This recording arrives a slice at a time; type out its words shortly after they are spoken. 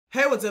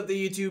Hey, what's up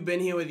the YouTube?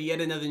 Ben here with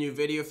yet another new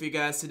video for you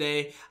guys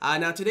today.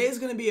 Now today is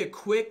going to be a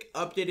quick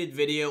updated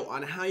video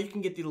on how you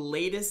can get the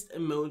latest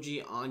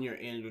emoji on your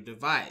Android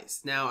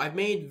device. Now I've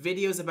made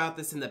videos about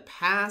this in the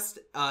past,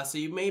 so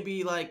you may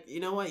be like, you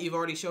know what, you've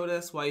already showed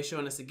us, why are you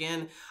showing us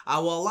again?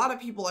 Well, a lot of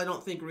people I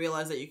don't think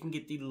realize that you can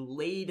get the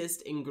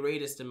latest and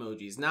greatest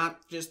emojis,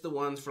 not just the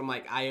ones from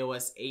like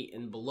iOS 8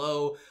 and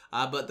below,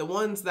 but the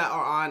ones that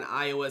are on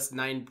iOS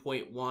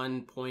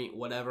 9.1 point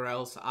whatever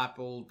else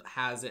Apple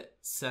has it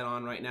set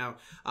on right now,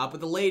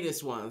 but the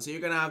latest one. So you're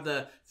gonna have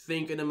the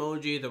thinking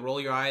emoji, the roll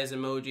your eyes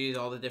emojis,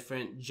 all the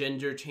different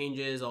gender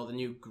changes, all the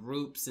new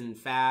groups and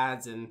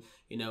fads, and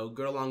you know,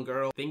 girl on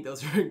girl. I think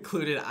those are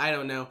included, I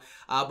don't know,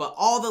 but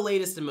all the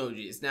latest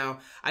emojis. Now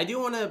I do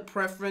want to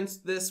preference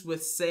this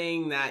with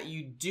saying that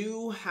you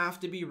do have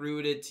to be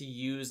rooted to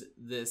use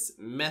this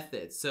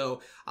method.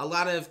 So a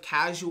lot of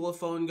casual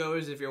phone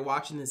goers, if you're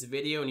watching this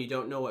video and you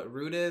don't know what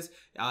root is,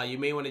 you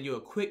may want to do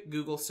a quick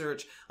Google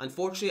search.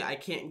 Unfortunately, I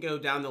can't go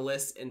down the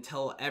list and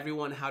tell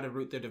everyone how to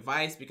root their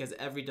device because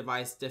every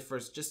device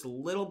differs just a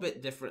little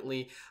bit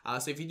differently.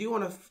 So if you do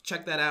want to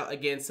check that out,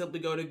 again, simply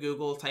go to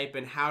Google, type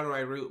in how do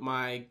I root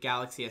my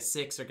Galaxy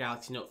S6 or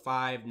Galaxy Note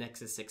 5,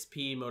 Nexus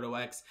 6P, Moto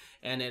X,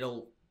 and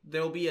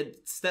there'll be a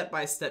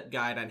step-by-step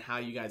guide on how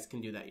you guys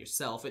can do that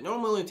yourself. It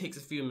normally only takes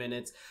a few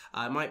minutes.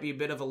 It might be a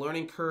bit of a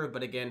learning curve,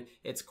 but again,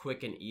 it's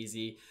quick and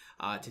easy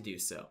to do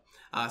so.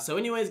 So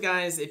anyways,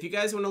 guys, if you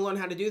guys want to learn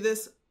how to do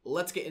this,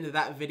 let's get into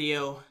that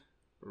video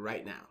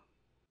right now.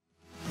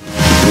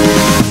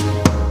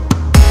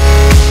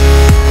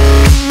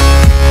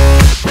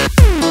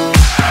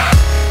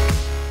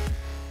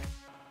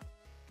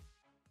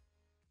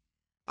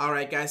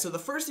 Alright guys, so the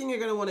first thing you're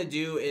going to want to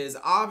do is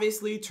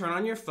obviously turn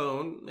on your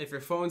phone. If your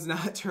phone's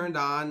not turned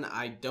on,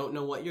 I don't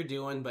know what you're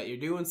doing, but you're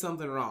doing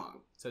something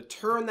wrong. So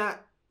turn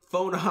that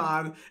phone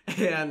on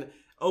and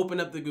open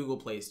up the Google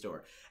Play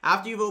Store.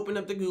 After you've opened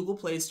up the Google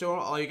Play Store,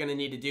 all you're going to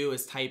need to do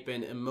is type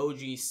in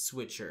Emoji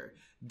Switcher.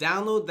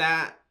 Download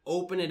that,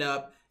 open it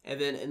up, and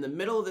then in the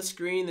middle of the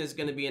screen there's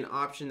going to be an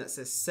option that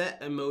says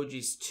Set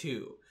Emojis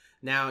To.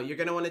 Now, you're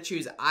going to want to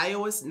choose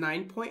iOS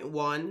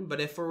 9.1, but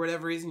if for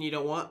whatever reason you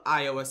don't want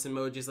iOS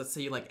emojis, let's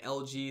say you like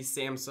LG's,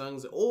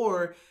 Samsung's,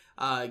 or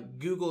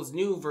Google's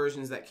new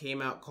versions that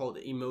came out called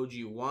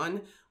Emoji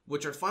One,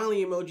 which are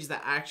finally emojis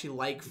that I actually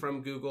like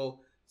from Google.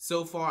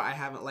 So far, I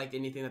haven't liked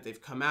anything that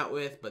they've come out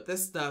with, but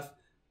this stuff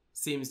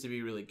seems to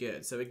be really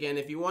good. So again,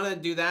 if you want to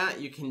do that,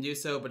 you can do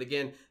so, but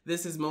again,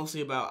 this is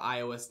mostly about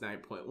iOS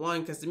 9.1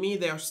 because to me,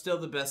 they are still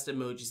the best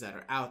emojis that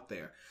are out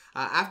there.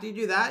 After you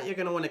do that, you're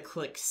going to want to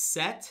click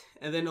set,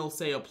 and then it'll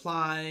say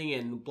applying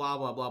and blah,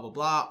 blah, blah, blah,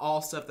 blah,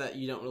 all stuff that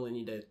you don't really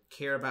need to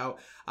care about.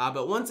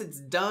 But once it's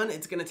done,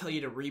 it's going to tell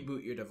you to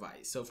reboot your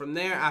device. So from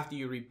there, after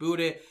you reboot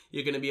it,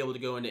 you're going to be able to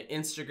go into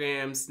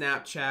Instagram,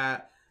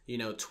 Snapchat, you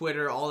know,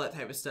 Twitter, all that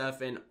type of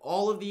stuff, and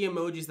all of the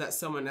emojis that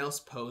someone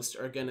else posts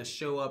are going to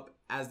show up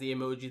as the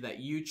emoji that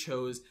you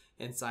chose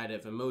inside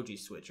of Emoji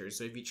Switcher.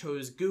 So if you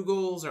chose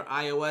Google's or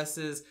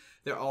iOS's,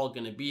 they're all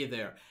going to be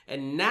there.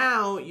 And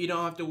now you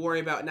don't have to worry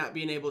about not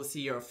being able to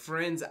see your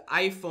friends'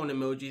 iPhone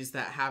emojis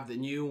that have the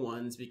new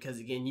ones because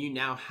again, you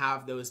now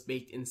have those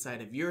baked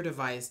inside of your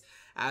device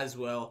as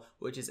well,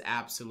 which is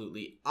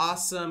absolutely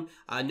awesome.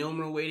 No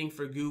more waiting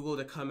for Google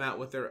to come out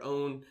with their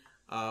own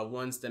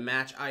ones to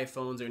match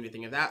iPhones or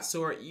anything of that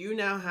sort. You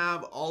now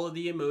have all of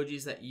the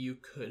emojis that you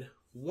could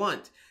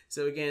want.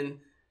 So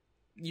again,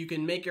 you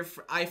can make your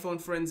iPhone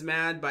friends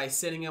mad by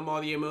sending them all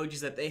the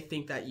emojis that they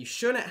think that you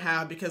shouldn't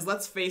have, because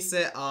let's face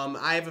it,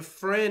 I have a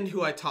friend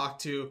who I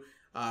talked to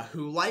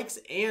who likes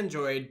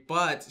Android,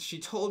 but she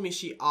told me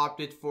she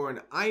opted for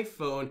an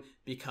iPhone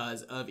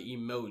because of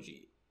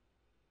emoji.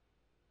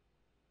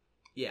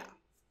 Yeah,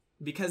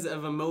 because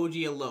of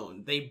emoji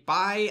alone. They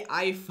buy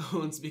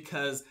iPhones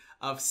because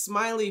of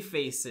smiley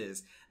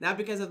faces, not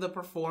because of the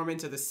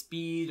performance or the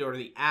speed or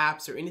the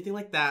apps or anything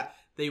like that.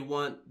 They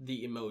want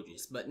the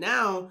emojis. But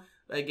now,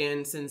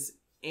 again, since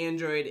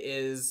Android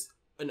is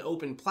an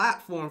open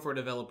platform for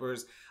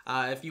developers,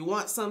 if you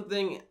want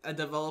something, a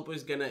developer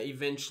is gonna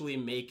eventually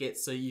make it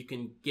so you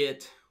can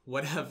get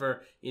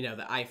whatever, you know,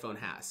 the iPhone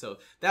has. So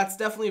that's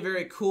definitely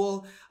very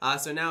cool.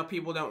 So now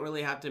people don't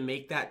really have to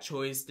make that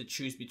choice to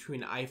choose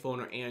between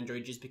iPhone or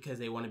Android just because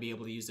they want to be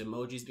able to use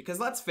emojis. Because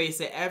let's face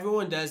it,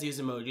 everyone does use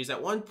emojis.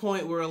 At one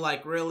point, we were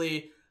like,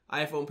 really,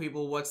 iPhone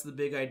people, what's the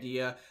big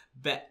idea?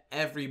 But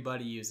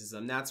everybody uses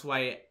them. That's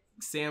why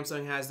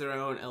Samsung has their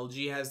own,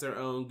 LG has their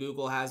own,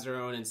 Google has their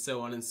own, and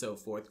so on and so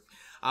forth.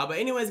 But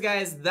anyways,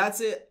 guys, that's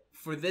it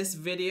for this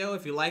video.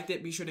 If you liked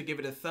it, be sure to give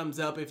it a thumbs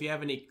up. If you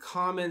have any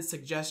comments,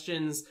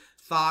 suggestions,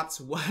 thoughts,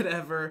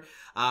 whatever,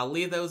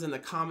 leave those in the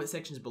comment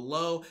sections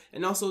below.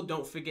 And also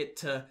don't forget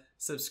to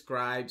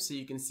subscribe so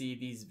you can see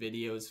these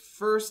videos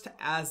first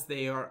as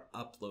they are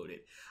uploaded.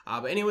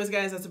 But anyways,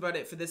 guys, that's about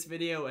it for this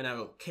video, and I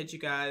will catch you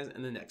guys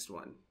in the next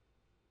one.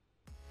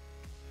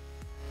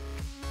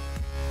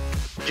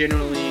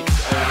 Generally,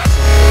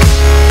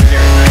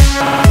 very nice.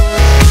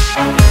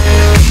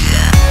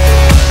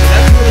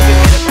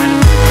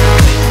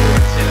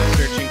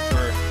 Searching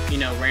for, you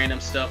know, random random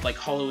stuff like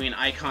Halloween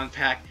icon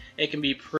pack. It can be